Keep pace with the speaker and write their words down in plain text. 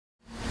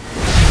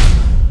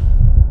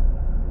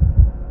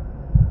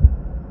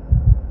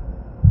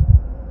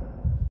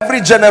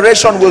Every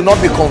generation will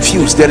not be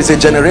confused. There is a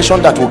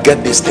generation that will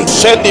get this thing.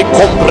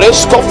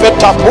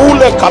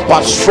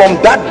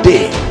 From that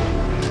day,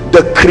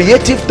 the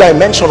creative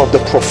dimension of the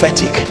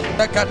prophetic,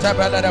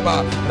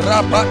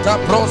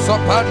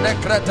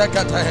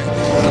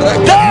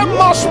 there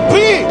must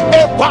be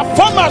a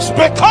performance,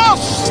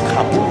 because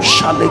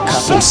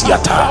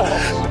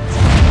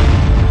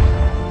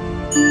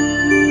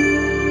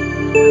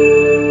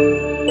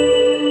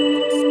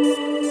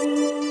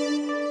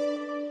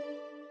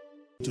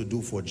to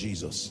do for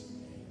Jesus.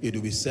 It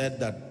will be said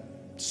that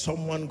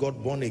someone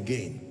got born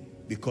again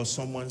because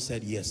someone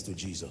said yes to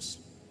Jesus.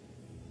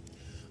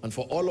 And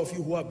for all of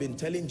you who have been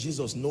telling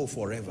Jesus no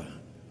forever,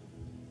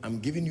 I'm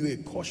giving you a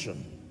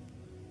caution.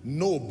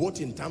 No,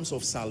 both in terms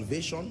of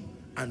salvation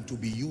and to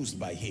be used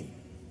by him.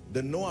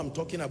 The no I'm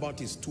talking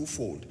about is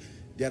twofold.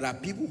 There are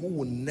people who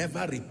will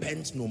never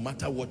repent no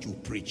matter what you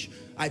preach.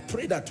 I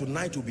pray that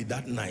tonight will be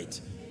that night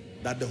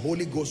that the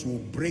Holy Ghost will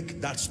break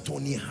that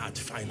stony heart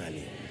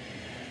finally.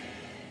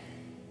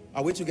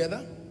 Are we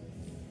together?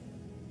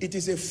 It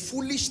is a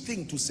foolish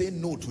thing to say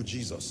no to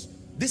Jesus.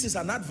 This is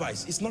an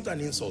advice, it's not an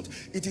insult.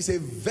 It is a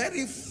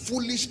very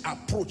foolish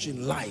approach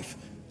in life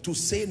to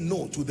say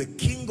no to the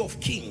King of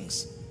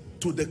Kings,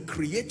 to the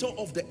creator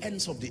of the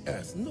ends of the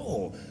earth.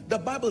 No, the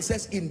Bible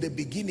says in the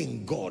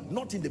beginning God,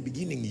 not in the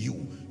beginning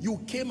you. You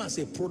came as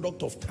a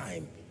product of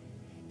time.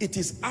 It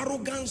is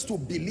arrogance to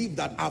believe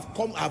that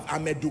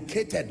I'm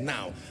educated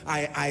now.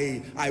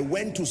 I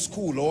went to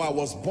school, or I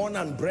was born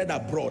and bred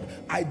abroad.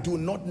 I do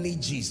not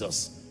need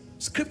Jesus.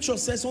 Scripture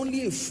says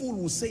only a fool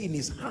will say in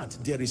his heart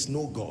there is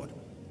no God.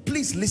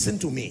 Please listen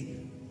to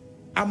me.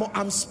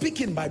 I'm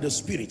speaking by the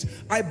Spirit.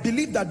 I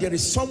believe that there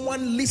is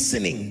someone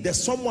listening,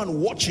 there's someone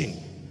watching,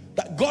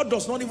 that God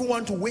does not even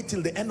want to wait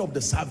till the end of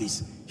the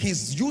service.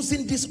 He's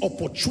using this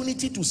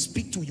opportunity to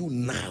speak to you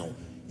now.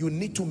 You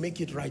need to make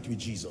it right with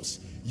Jesus.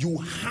 You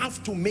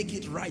have to make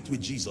it right with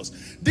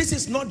Jesus. This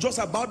is not just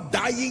about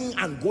dying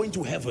and going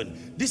to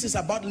heaven. This is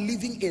about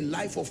living a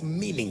life of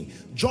meaning.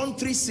 John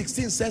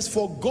 3:16 says,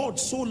 for God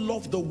so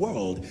loved the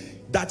world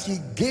that he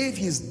gave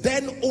his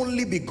then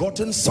only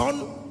begotten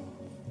Son,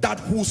 that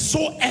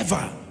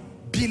whosoever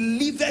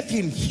believeth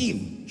in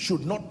him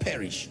should not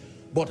perish,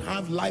 but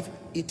have life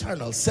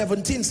eternal.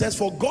 17 says,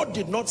 for God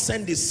did not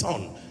send his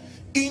Son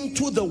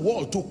into the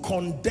world to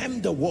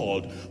condemn the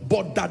world,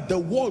 but that the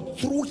world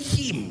through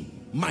him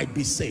might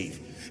be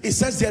saved. It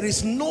says there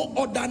is no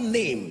other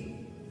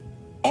name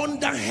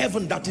under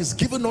heaven that is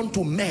given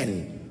unto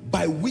men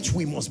by which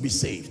we must be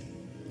saved.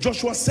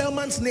 Joshua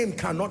Selman's name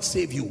cannot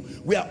save you.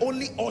 We are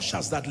only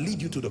ushers that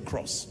lead you to the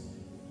cross.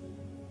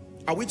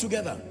 Are we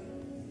together?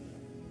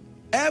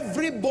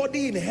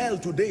 Everybody in hell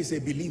today is a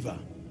believer.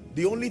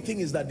 The only thing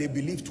is that they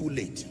believe too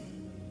late.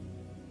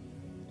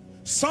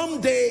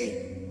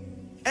 Someday,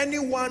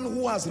 anyone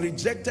who has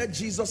rejected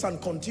Jesus and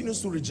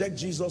continues to reject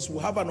Jesus will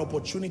have an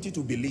opportunity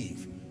to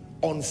believe.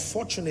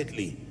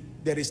 Unfortunately,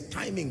 there is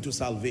timing to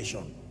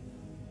salvation.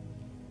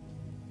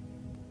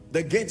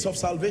 The gates of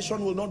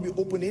salvation will not be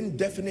open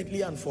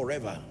indefinitely and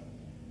forever.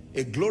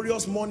 A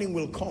glorious morning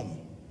will come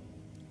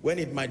when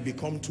it might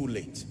become too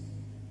late.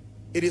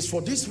 It is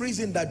for this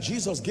reason that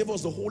Jesus gave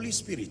us the Holy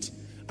Spirit.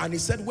 And he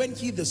said when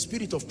he, the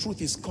Spirit of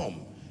truth, is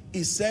come,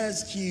 he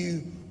says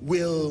he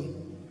will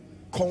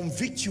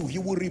convict you, he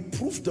will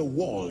reprove the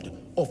world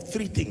of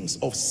three things: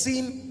 of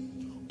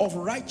sin, of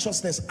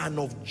righteousness, and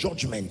of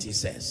judgment, he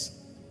says.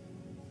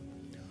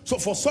 So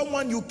for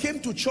someone, you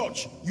came to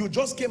church, you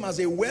just came as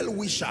a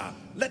well-wisher.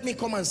 Let me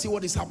come and see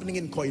what is happening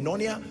in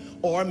Koinonia.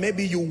 Or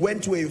maybe you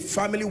went to a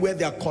family where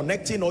they are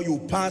connecting, or you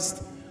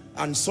passed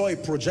and saw a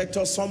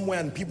projector somewhere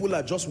and people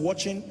are just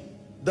watching.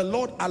 The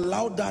Lord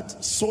allowed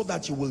that so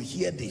that you will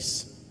hear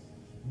this.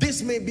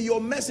 This may be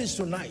your message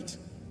tonight,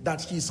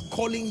 that he's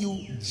calling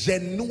you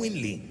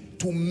genuinely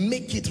to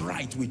make it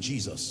right with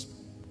Jesus.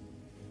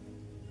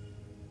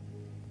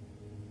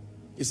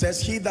 He says,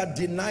 he that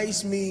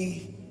denies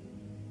me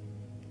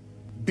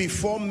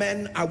before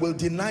men, I will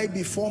deny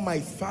before my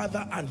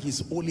Father and his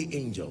holy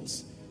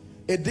angels.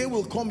 A day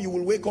will come, you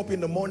will wake up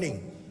in the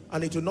morning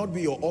and it will not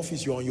be your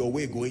office you're on your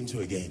way going to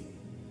again.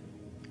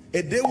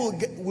 A day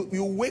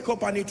you wake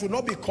up and it will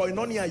not be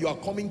Koinonia you are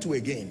coming to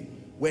again.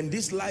 When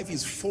this life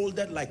is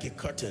folded like a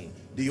curtain,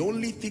 the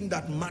only thing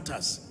that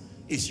matters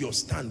is your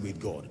stand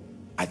with God.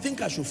 I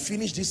think I should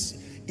finish this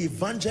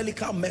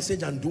evangelical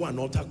message and do an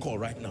altar call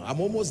right now. I'm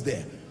almost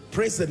there.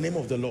 Praise the name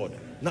of the Lord.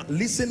 Now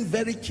listen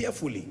very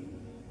carefully.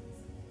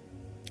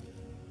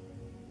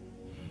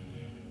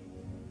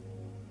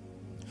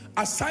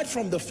 Aside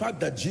from the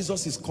fact that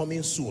Jesus is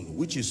coming soon,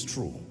 which is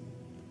true,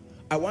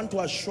 I want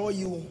to assure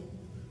you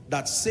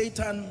that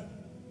Satan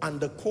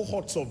and the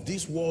cohorts of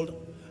this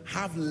world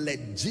have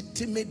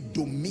legitimate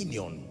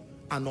dominion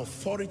and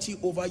authority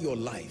over your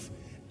life,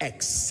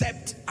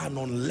 except and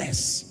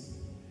unless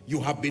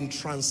you have been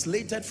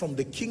translated from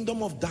the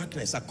kingdom of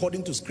darkness,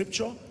 according to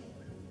scripture,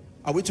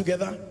 are we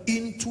together,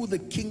 into the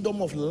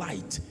kingdom of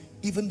light,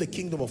 even the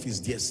kingdom of his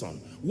dear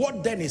son.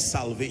 What then is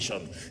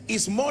salvation?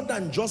 It's more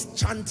than just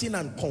chanting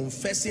and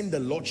confessing the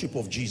lordship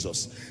of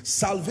Jesus.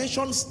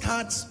 Salvation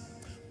starts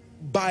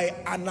by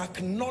an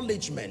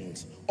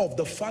acknowledgement of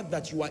the fact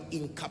that you are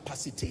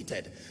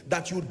incapacitated,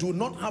 that you do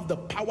not have the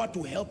power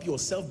to help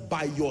yourself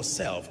by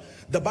yourself.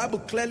 The Bible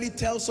clearly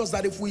tells us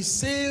that if we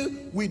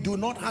say we do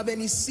not have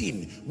any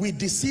sin, we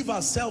deceive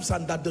ourselves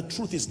and that the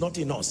truth is not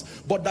in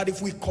us. But that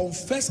if we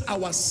confess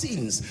our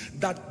sins,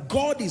 that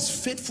God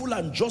is faithful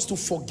and just to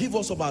forgive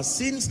us of our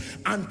sins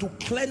and to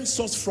cleanse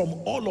us from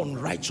all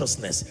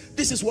unrighteousness.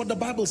 This is what the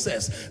Bible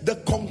says. The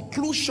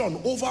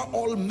conclusion over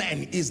all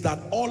men is that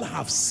all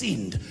have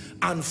sinned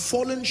and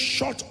fallen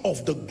short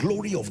of the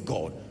glory of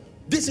God.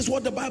 This is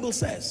what the Bible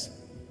says.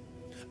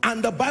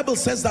 And the Bible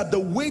says that the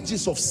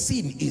wages of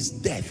sin is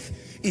death.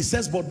 It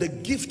says, but the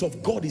gift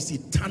of God is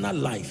eternal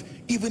life,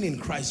 even in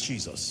Christ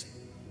Jesus.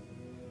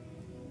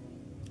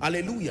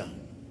 Hallelujah.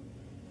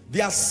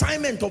 The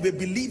assignment of a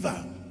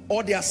believer,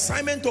 or the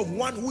assignment of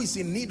one who is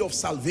in need of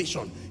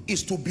salvation,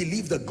 is to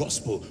believe the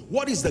gospel.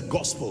 What is the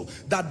gospel?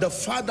 That the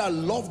Father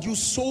loved you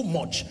so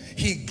much,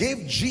 he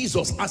gave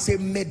Jesus as a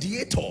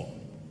mediator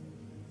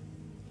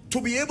to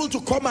be able to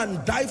come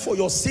and die for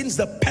your sins.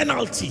 The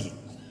penalty,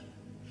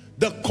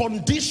 the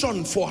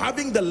condition for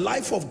having the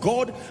life of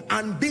God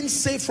and being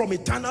saved from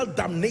eternal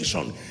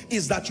damnation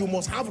is that you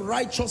must have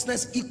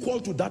righteousness equal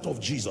to that of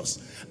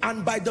Jesus.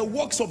 And by the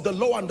works of the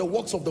law and the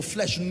works of the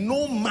flesh,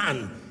 no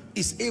man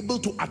is able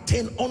to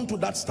attain unto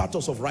that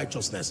status of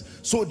righteousness.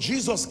 So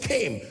Jesus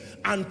came,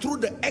 and through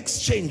the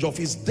exchange of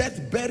his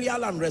death,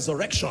 burial, and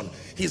resurrection,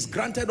 he's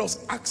granted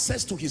us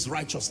access to his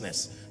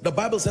righteousness. The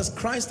Bible says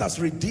Christ has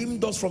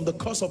redeemed us from the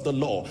curse of the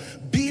law,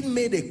 being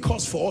made a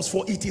curse for us,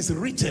 for it is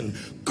written,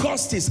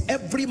 cursed is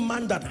every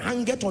man that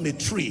hangeth on a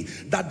tree,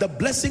 that the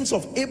blessings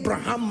of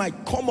Abraham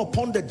might come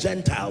upon the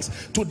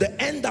Gentiles, to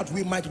the end that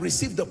we might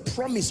receive the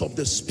promise of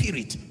the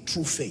Spirit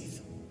through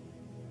faith.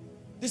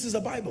 This is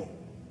the Bible.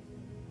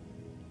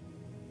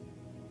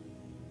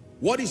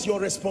 What is your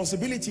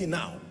responsibility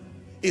now?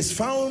 Is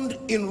found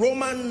in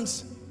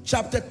Romans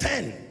chapter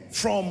 10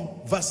 from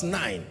verse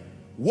 9.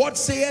 What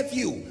saith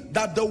you?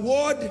 That the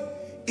word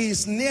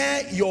is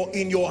near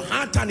in your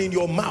heart and in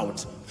your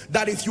mouth,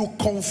 that if you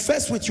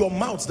confess with your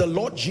mouth the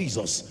Lord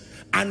Jesus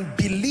and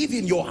believe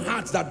in your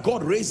heart that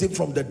God raised him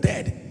from the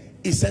dead,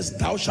 it says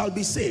thou shalt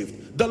be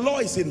saved. The law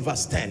is in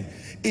verse 10.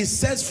 It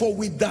says, for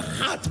with the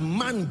heart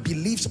man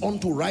believes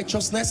unto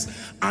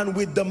righteousness, and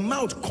with the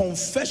mouth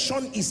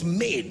confession is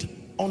made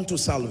unto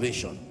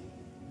salvation.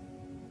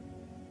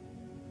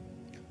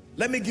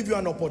 Let me give you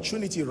an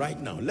opportunity right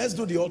now. Let's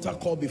do the altar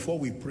call before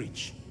we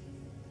preach.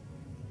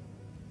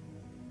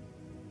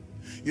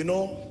 You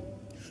know,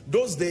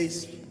 those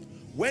days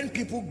when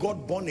people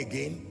got born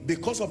again,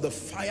 because of the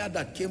fire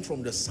that came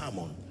from the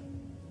sermon,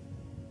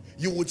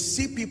 you would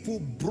see people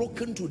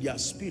broken to their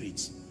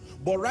spirits.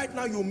 But right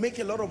now you make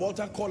a lot of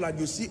altar call and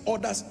you see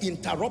others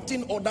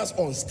interrupting others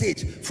on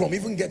stage from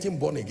even getting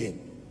born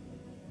again.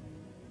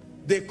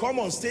 They come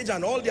on stage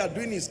and all they are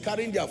doing is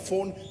carrying their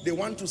phone. They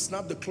want to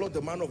snap the cloth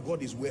the man of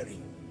God is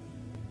wearing.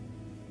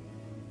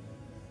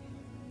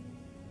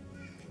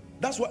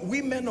 That's why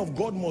we men of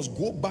God must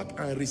go back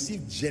and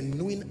receive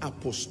genuine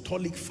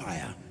apostolic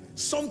fire.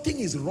 Something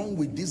is wrong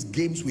with these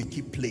games we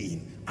keep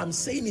playing. I'm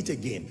saying it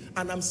again,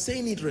 and I'm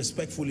saying it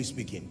respectfully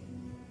speaking.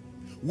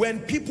 When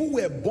people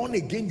were born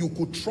again, you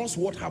could trust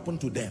what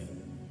happened to them.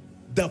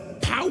 The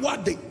power,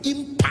 the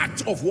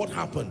impact of what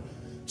happened.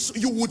 So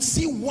you would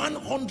see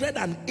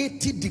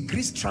 180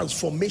 degrees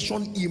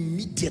transformation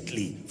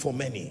immediately for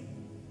many.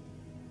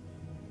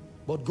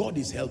 But God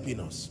is helping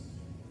us.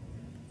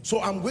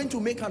 So I'm going to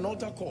make an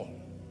altar call.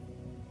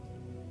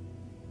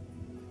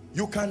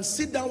 You can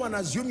sit down and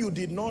assume you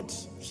did not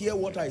hear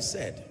what I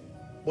said,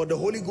 but the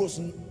Holy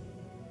Ghost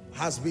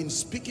has been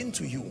speaking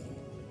to you.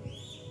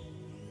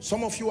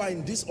 Some of you are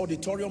in this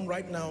auditorium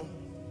right now.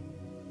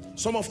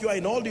 Some of you are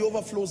in all the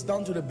overflows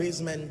down to the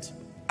basement,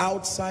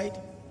 outside,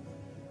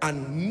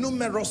 and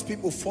numerous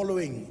people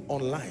following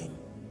online.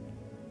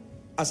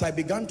 As I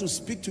began to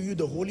speak to you,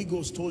 the Holy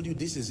Ghost told you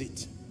this is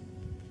it.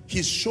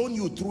 He's shown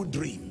you through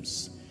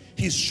dreams.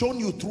 He's shown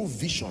you through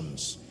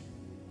visions.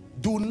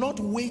 Do not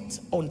wait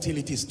until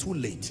it is too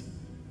late.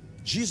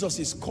 Jesus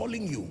is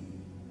calling you.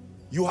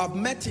 You have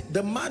met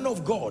the man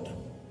of God.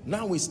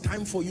 Now it's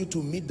time for you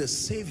to meet the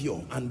Savior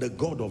and the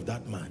God of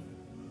that man.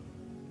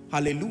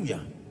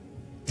 Hallelujah.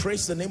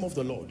 Praise the name of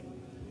the Lord.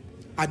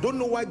 I don't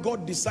know why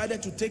God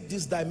decided to take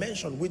this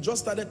dimension. We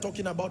just started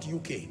talking about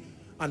UK,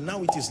 and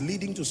now it is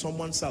leading to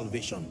someone's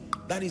salvation.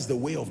 That is the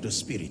way of the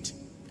Spirit.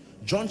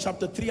 John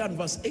chapter 3 and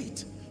verse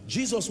 8.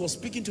 Jesus was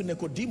speaking to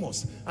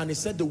Nicodemus, and he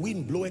said, the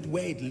wind bloweth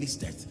where it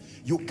listeth.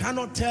 You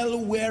cannot tell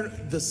where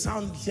the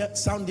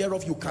sound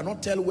thereof, you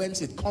cannot tell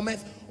whence it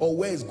cometh or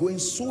where it's going.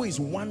 So is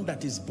one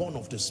that is born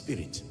of the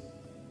Spirit.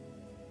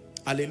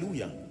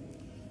 Hallelujah.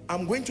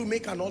 I'm going to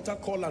make an altar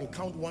call and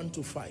count 1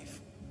 to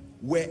 5.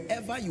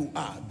 Wherever you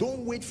are,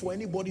 don't wait for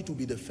anybody to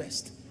be the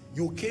first.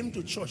 You came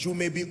to church. You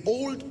may be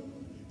old,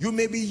 you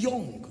may be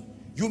young,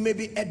 you may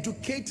be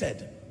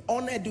educated,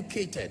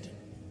 uneducated.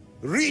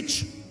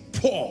 rich,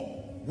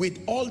 poor,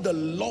 with all the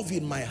love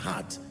in my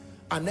heart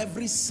and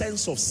every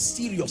sense of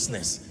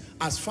seriousness,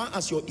 as far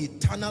as your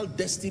eternal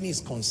destiny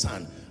is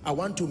concerned, I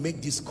want to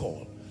make this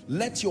call.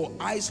 Let your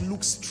eyes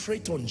look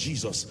straight on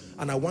Jesus,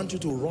 and I want you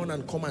to run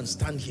and come and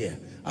stand here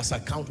as I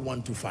count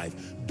 1 to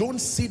 5. Don't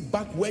sit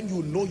back when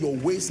you know your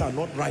ways are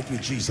not right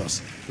with Jesus.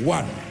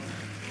 1.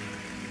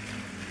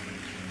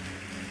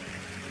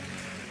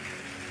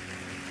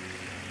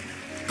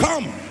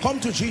 Come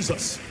to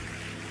Jesus.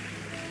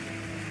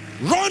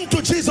 Run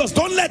to Jesus.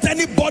 Don't let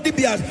anybody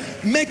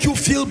make you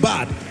feel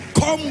bad.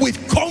 Come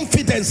with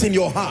confidence in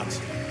your heart.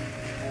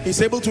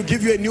 He's able to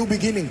give you a new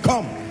beginning.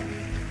 Come.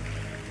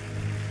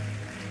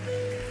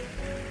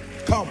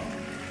 Come.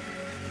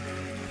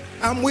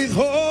 I'm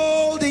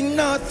withholding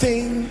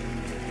nothing.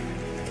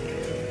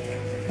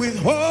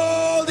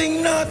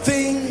 Withholding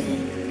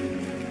nothing.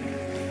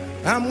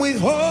 I'm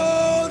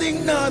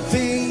withholding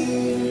nothing.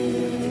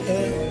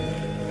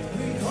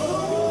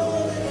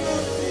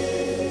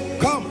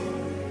 Come.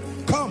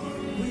 Come.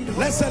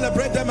 Let's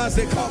celebrate them as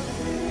they come.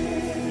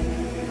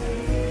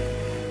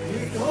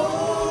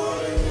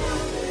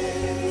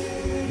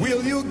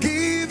 Will you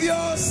give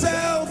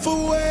yourself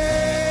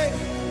away?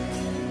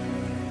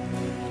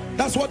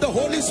 That's what the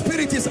Holy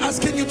Spirit is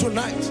asking you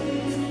tonight.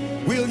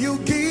 Will you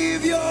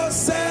give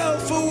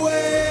yourself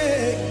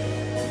away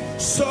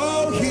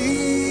so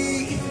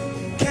He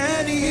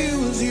can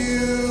use you?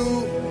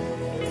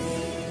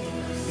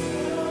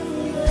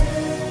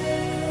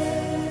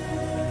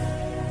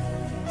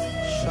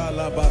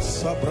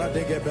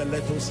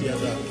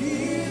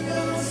 Give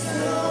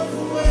yourself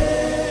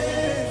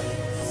away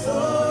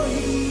so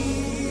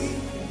He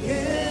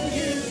can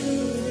use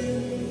you.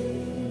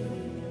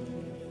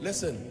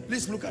 Listen,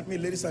 please look at me,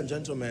 ladies and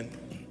gentlemen.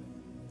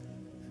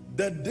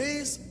 The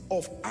days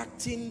of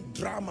acting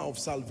drama of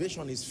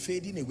salvation is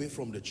fading away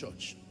from the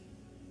church.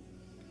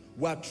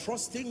 We are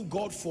trusting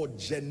God for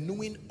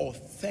genuine,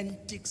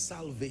 authentic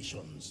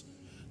salvations.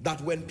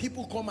 That when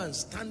people come and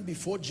stand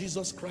before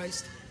Jesus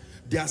Christ,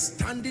 they are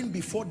standing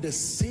before the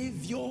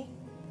Savior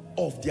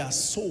of their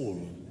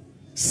soul,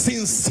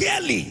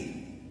 sincerely.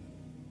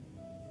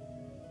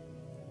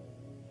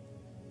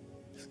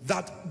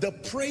 That the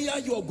prayer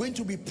you are going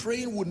to be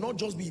praying would not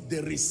just be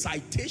the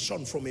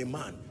recitation from a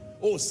man.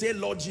 Oh, say,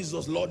 Lord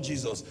Jesus,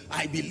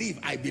 I believe,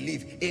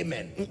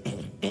 amen.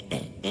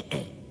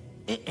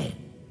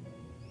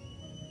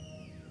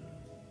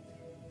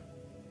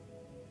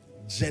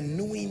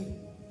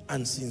 Genuine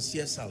and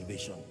sincere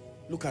salvation.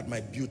 Look at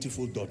my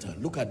beautiful daughter.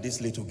 Look at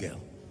this little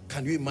girl.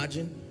 Can you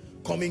imagine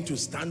coming to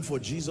stand for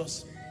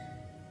Jesus?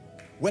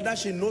 Whether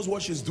she knows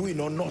what she's doing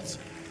or not,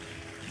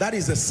 that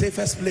is the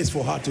safest place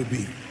for her to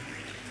be.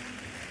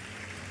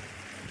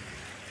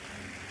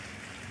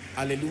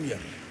 Hallelujah.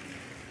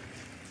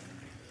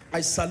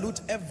 I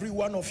salute every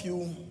one of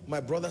you, my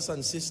brothers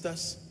and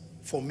sisters,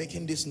 for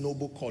making this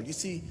noble call. You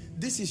see,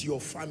 this is your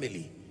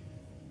family.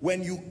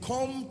 When you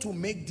come to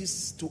make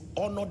this, to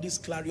honor this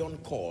clarion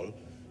call,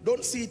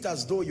 don't see it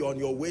as though you're on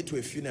your way to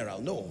a funeral.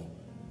 No,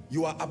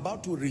 you are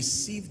about to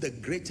receive the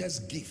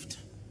greatest gift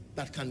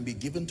that can be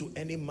given to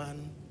any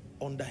man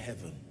under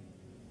heaven.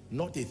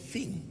 Not a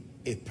thing,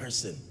 a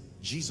person,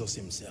 Jesus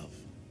himself.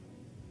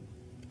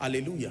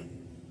 Hallelujah.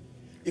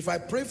 If I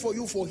pray for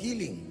you for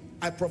healing,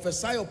 I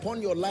prophesy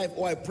upon your life,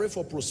 or I pray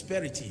for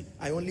prosperity,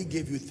 I only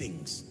gave you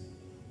things.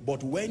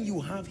 But when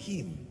you have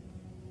him,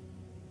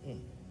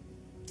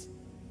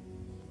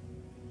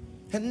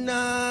 and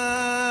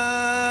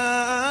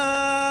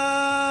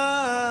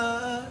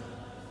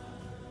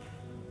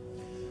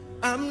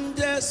I'm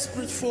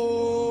desperate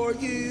for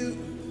you.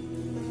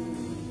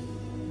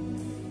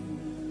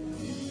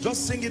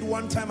 Just sing it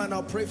one time and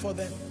I'll pray for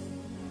them.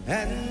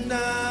 And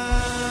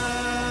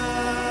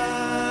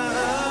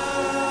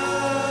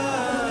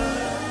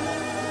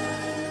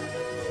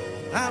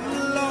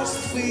I'm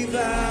lost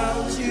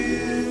without you.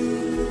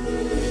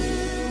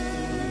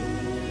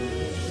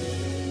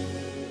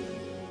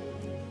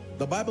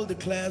 The Bible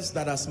declares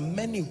that as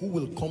many who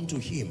will come to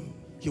him,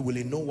 he will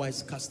in no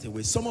wise cast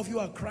away. Some of you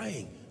are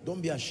crying.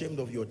 Don't be ashamed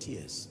of your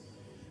tears.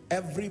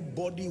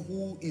 Everybody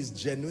who is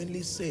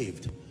genuinely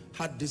saved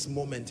had this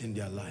moment in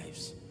their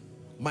lives.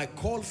 My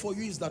call for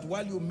you is that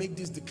while you make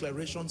these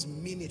declarations,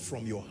 mean it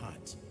from your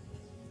heart.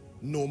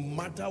 No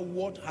matter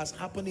what has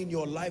happened in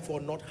your life or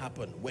not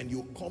happened, when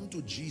you come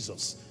to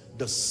Jesus,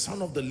 the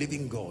Son of the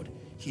living God,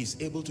 he is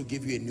able to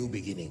give you a new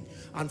beginning.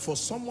 And for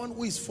someone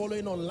who is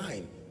following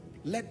online,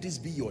 let this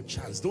be your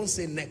chance. Don't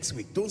say next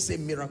week. Don't say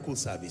miracle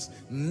service.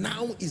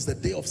 Now is the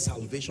day of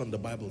salvation, the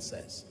Bible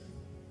says.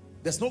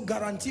 There's no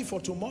guarantee for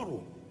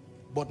tomorrow,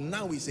 but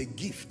now is a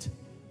gift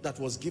that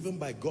was given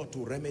by God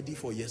to remedy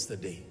for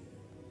yesterday.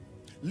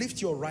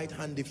 Lift your right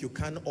hand if you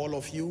can, all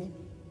of you.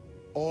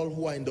 All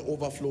who are in the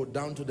overflow,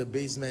 down to the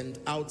basement,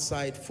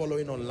 outside,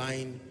 following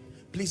online,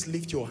 please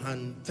lift your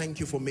hand.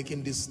 Thank you for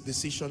making this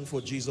decision for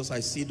Jesus.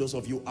 I see those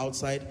of you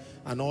outside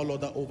and all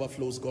other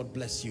overflows. God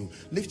bless you.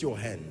 Lift your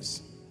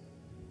hands.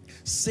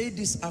 Say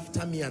this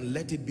after me and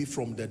let it be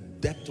from the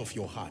depth of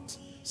your heart.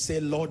 Say,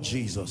 Lord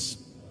Jesus,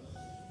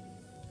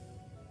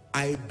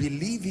 I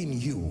believe in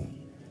you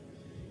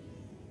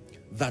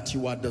that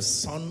you are the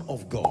Son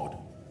of God.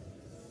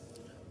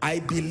 I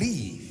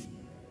believe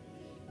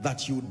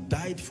that you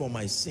died for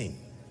my sin.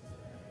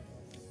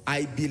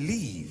 I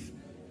believe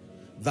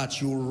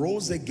that you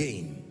rose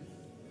again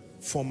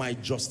for my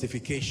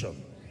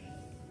justification.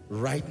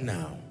 Right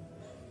now,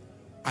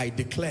 I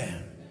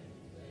declare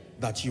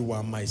that you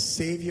are my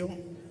Savior,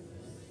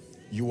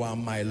 you are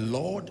my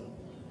Lord,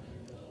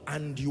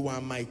 and you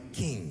are my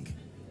King.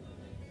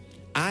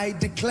 I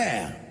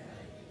declare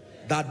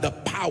that the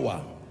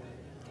power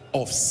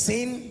of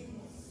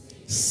sin,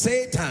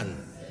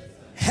 Satan,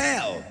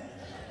 hell,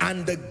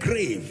 and the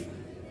grave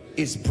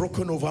is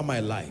broken over my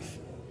life.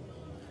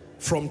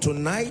 From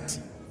tonight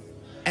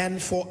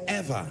and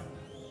forever,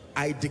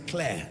 I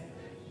declare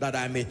that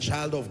I'm a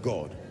child of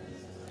God.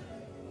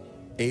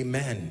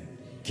 Amen.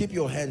 Keep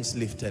your hands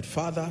lifted.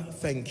 Father,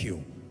 thank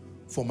you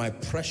for my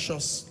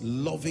precious,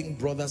 loving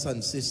brothers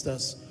and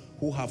sisters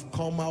who have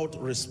come out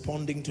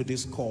responding to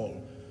this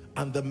call,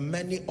 and the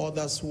many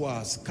others who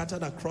are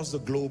scattered across the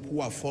globe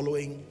who are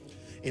following.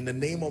 In the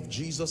name of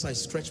Jesus, I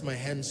stretch my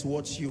hands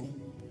towards you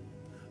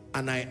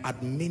and I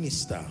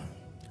administer,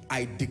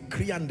 I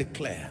decree and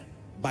declare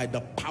by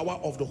the power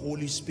of the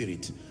Holy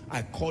Spirit,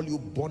 I call you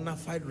bona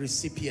fide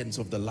recipients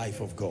of the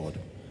life of God.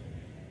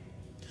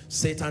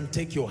 Satan,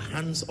 take your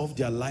hands off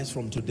their lives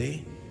from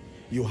today.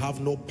 You have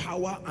no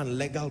power and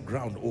legal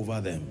ground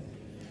over them.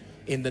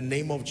 In the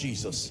name of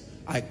Jesus,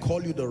 I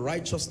call you the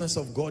righteousness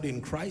of God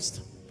in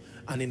Christ.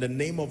 And in the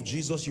name of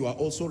Jesus, you are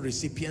also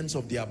recipients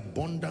of the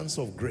abundance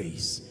of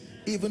grace,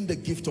 even the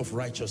gift of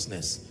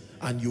righteousness,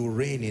 and you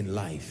reign in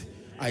life.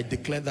 I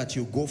declare that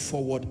you go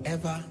forward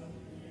ever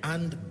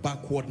and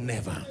backward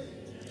never.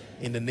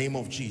 In the name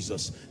of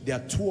Jesus. There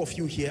are two of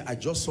you here. I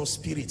just saw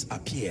spirits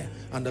appear,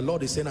 and the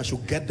Lord is saying I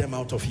should get them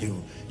out of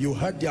you. You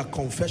heard their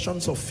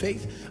confessions of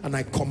faith, and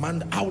I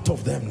command out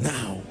of them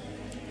now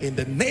in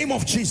the name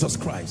of Jesus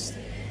Christ.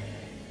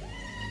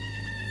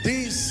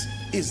 This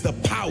is the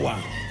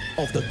power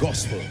of the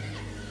gospel.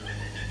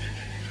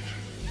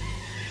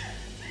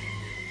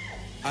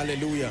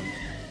 Hallelujah.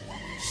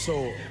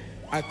 So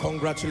I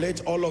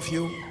congratulate all of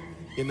you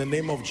in the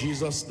name of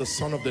Jesus, the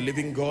Son of the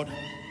living God.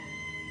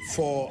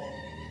 For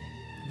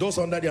those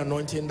under the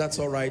anointing, that's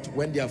all right.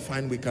 When they are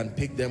fine, we can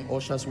pick them.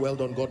 Ushers, well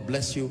done. God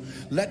bless you.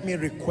 Let me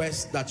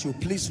request that you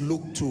please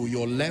look to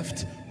your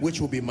left, which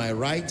will be my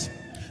right.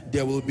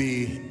 There will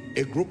be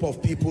a group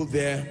of people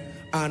there.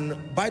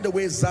 And by the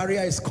way,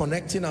 Zaria is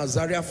connecting. Our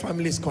Zaria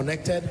family is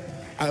connected.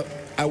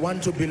 I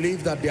want to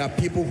believe that there are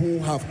people who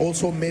have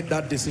also made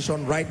that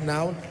decision right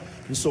now.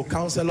 And so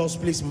counselors,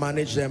 please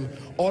manage them.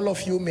 All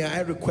of you, may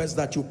I request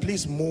that you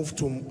please move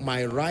to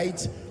my right,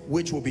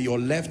 which will be your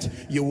left.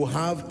 You will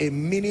have a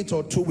minute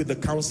or two with the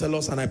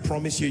counselors, and I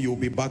promise you, you'll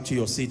be back to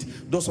your seat.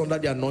 Those under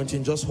the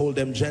anointing, just hold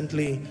them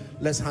gently.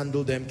 Let's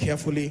handle them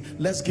carefully.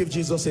 Let's give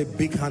Jesus a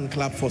big hand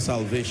clap for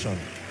salvation.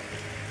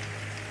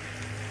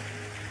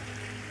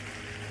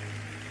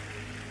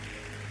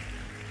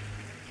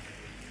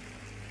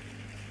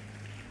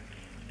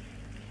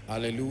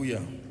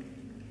 Hallelujah.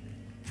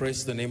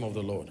 Praise the name of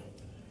the Lord.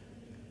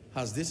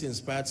 Has this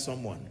inspired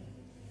someone?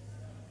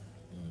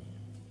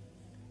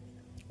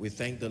 We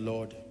thank the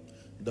Lord.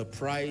 The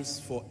price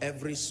for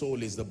every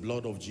soul is the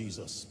blood of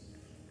Jesus.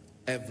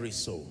 Every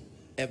soul,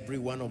 every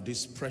one of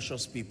these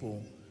precious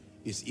people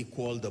is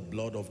equal the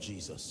blood of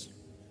Jesus.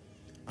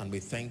 And we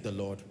thank the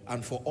Lord.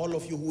 And for all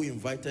of you who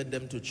invited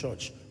them to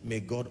church, may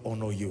God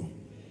honor you.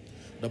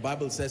 The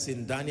Bible says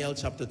in Daniel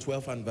chapter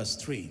 12 and verse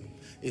 3,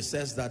 it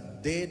says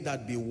that they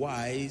that be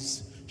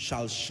wise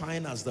shall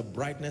shine as the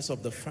brightness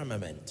of the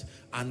firmament,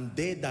 and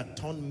they that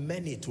turn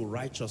many to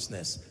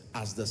righteousness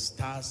as the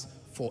stars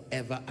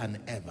forever and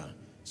ever.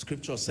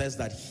 Scripture says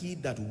that he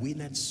that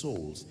winneth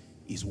souls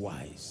is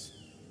wise.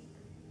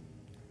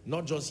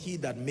 Not just he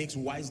that makes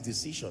wise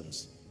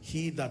decisions,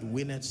 he that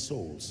winneth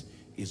souls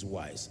is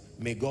wise.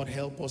 May God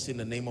help us in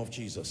the name of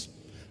Jesus.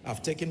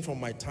 I've taken from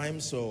my time,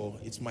 so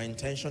it's my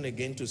intention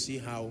again to see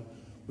how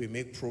we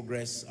make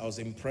progress. I was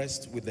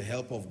impressed with the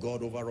help of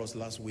God over us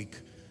last week,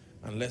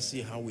 and let's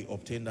see how we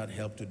obtain that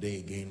help today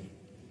again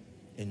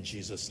in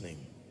Jesus'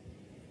 name.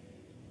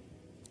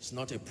 It's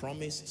not a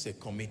promise, it's a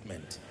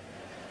commitment.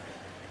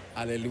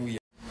 Hallelujah.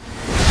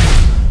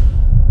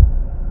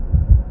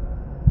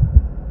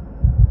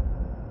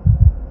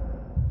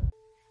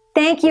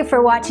 Thank you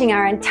for watching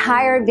our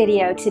entire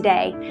video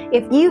today.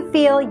 If you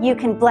feel you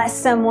can bless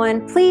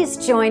someone, please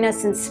join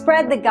us and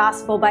spread the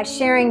gospel by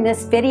sharing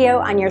this video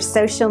on your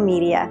social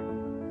media.